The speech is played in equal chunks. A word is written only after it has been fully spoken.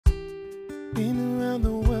Been around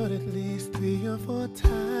the world at least 3 or 4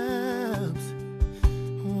 times.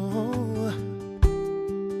 Oh,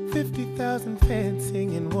 50,000 fans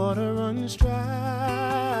singing water runs dry.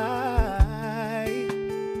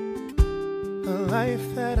 The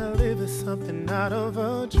life that I live is something out of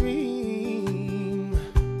a dream.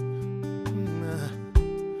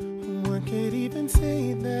 One could even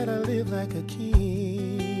say that I live like a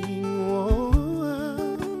king. Whoa.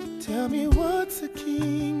 Tell me what's a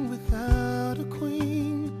king without a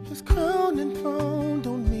queen? His crown and throne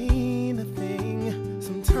don't mean a thing.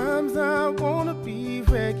 Sometimes I wanna be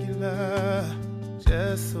regular,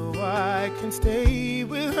 just so I can stay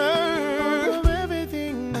with her. Over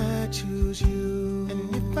everything I choose you,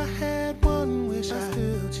 and if I had one wish I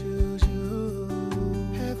still choose you.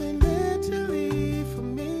 Heaven let you leave for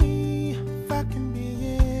me. If I can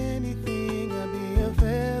be anything, I'll be a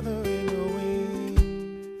feather in your wing.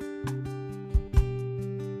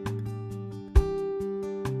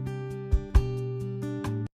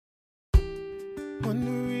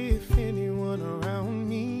 Wonder if anyone around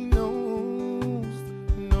me knows.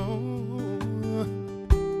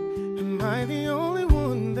 Am I the only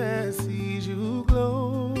one that sees you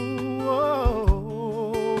glow?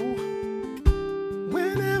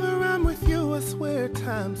 Whenever I'm with you, I swear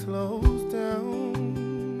time slows down.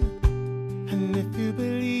 And if you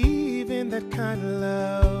believe in that kind of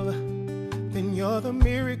love, then you're the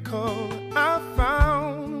miracle I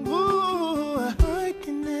found. Ooh, I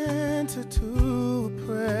can answer to a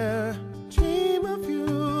prayer. Dream of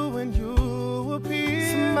you and you appear.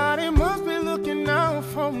 Somebody must be looking out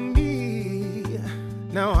for me.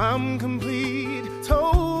 Now I'm complete,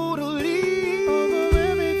 totally. Over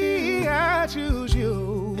everything I choose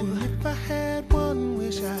you. And if I had one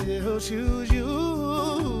wish, I still choose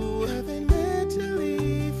you. Heaven let you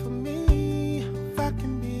leave for me. If I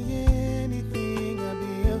can be anything, I'll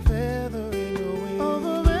be a feather in your wing.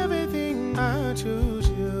 Over everything I choose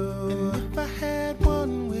you. And if I had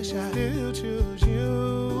one wish, I still choose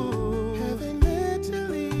you. Heaven let you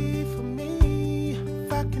leave for me.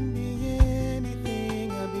 If I can be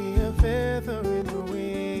anything, I'll be a feather in your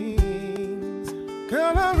wings.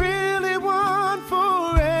 Girl, I really want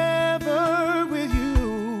forever with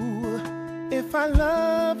you. If I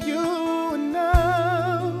love you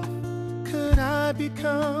enough, could I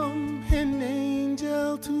become an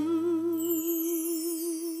angel too?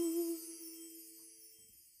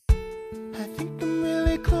 I think I'm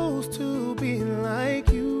really close to being like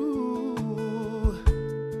you.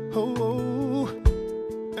 Oh,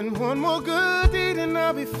 and one more good deed and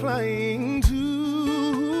I'll be flying too.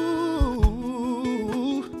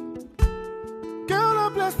 Girl, I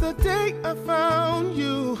bless the day I found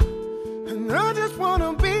you, and I just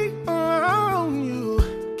wanna be around you.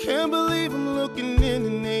 Can't believe I'm looking in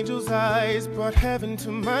an angel's eyes. Brought heaven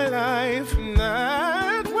to my life, and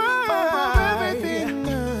that's why over everything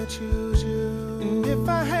I choose you. And if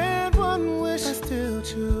I had one wish, I still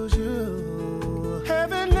choose you.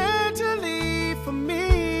 Heaven let you leave for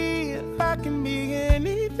me. If I can be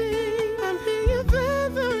any